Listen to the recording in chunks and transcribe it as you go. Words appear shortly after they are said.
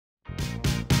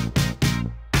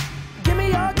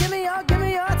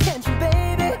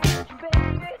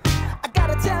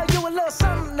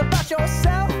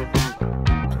yourself.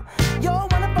 You're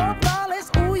wonderful, flawless.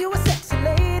 Ooh, you a sexy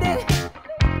lady.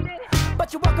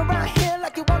 But you walk around here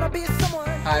like you wanna be someone.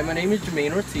 Hi, my name is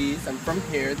Jermaine Ortiz. I'm from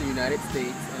here, the United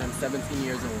States, and I'm 17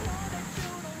 years old.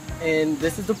 And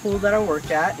this is the pool that I work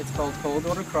at. It's called Cold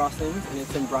Water Crossings, and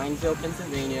it's in Bryansville,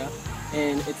 Pennsylvania,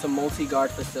 and it's a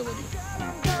multi-guard facility.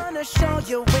 I'm gonna show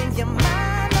you when you're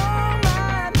mine, oh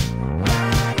mine,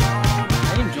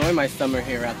 I enjoy my summer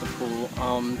here at the pool.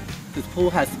 This pool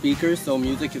has speakers, so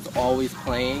music is always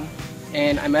playing,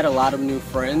 and I met a lot of new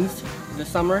friends this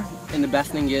summer, and the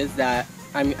best thing is that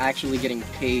I'm actually getting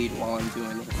paid while I'm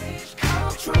doing this. I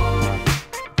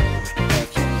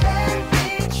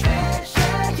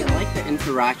like the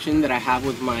interaction that I have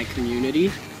with my community.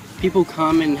 People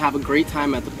come and have a great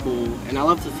time at the pool, and I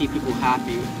love to see people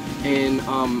happy. And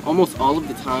almost all of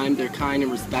the time, they're kind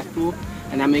and respectful,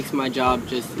 and that makes my job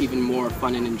just even more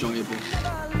fun and enjoyable.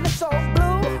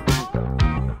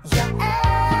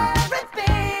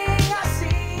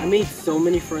 I made so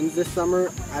many friends this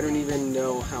summer, I don't even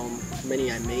know how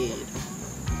many I made.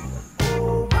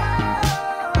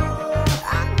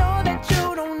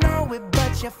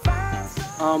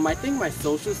 I think my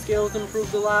social skills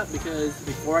improved a lot because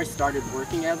before I started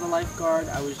working as a lifeguard,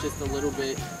 I was just a little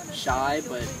bit shy,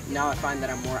 but now I find that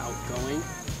I'm more outgoing.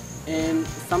 And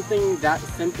something that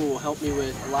simple will help me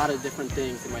with a lot of different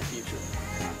things in my future.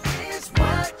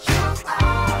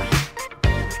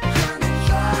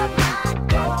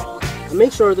 I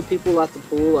make sure the people at the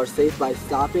pool are safe by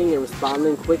stopping and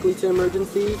responding quickly to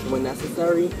emergencies when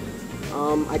necessary.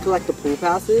 I collect the pool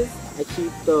passes. I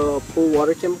keep the pool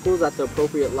water chemicals at the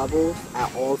appropriate levels at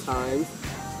all times.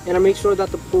 And I make sure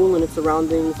that the pool and its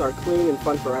surroundings are clean and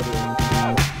fun for everyone.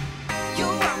 You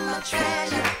are my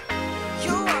treasure.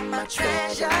 You are my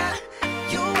treasure.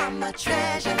 You are my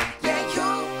treasure. Yeah, you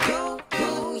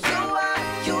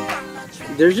are my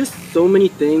treasure. There's just so many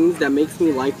things that makes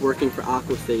me like working for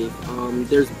AquaSafe.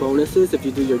 There's bonuses if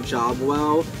you do your job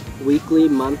well, weekly,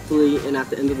 monthly, and at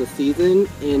the end of the season,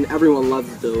 and everyone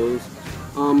loves those.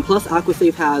 Plus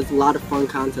AquaSafe has a lot of fun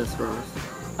contests for us.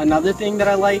 Another thing that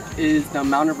I like is the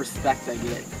amount of respect I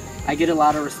get. I get a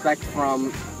lot of respect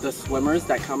from the swimmers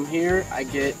that come here. I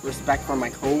get respect from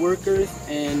my coworkers,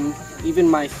 and even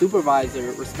my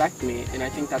supervisor respects me, and I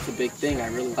think that's a big thing. I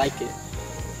really like it.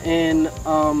 And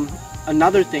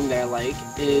another thing that I like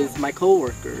is my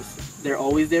coworkers. They're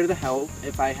always there to help.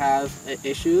 If I have an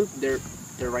issue, they're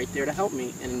right there to help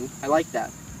me, and I like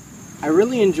that. I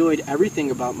really enjoyed everything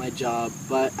about my job,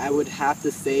 but I would have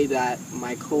to say that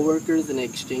my coworkers and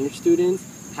exchange students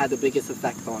had the biggest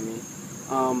effect on me.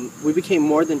 We became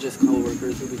more than just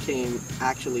coworkers, we became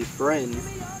actually friends.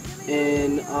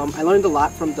 And I learned a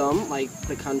lot from them, like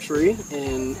the country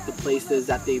and the places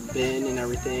that they've been and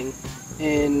everything.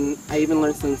 And I even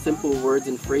learned some simple words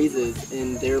and phrases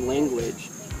in their language.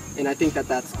 And I think that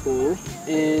that's cool.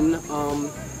 And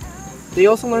they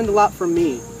also learned a lot from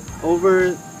me.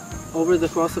 Over the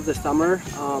course of the summer,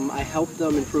 I helped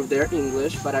them improve their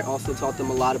English, but I also taught them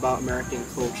a lot about American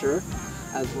culture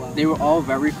as well. They were all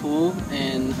very cool,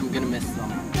 and I'm gonna miss them.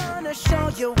 I'm gonna show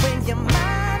you when you're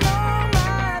mine, oh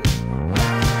mine,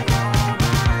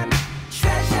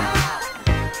 treasure.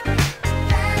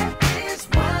 That is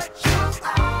what you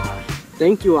are.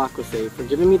 Thank you, AquaSafe, for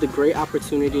giving me the great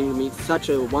opportunity to meet such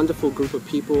a wonderful group of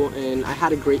people, and I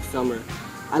had a great summer.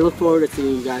 I look forward to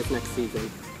seeing you guys next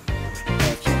season.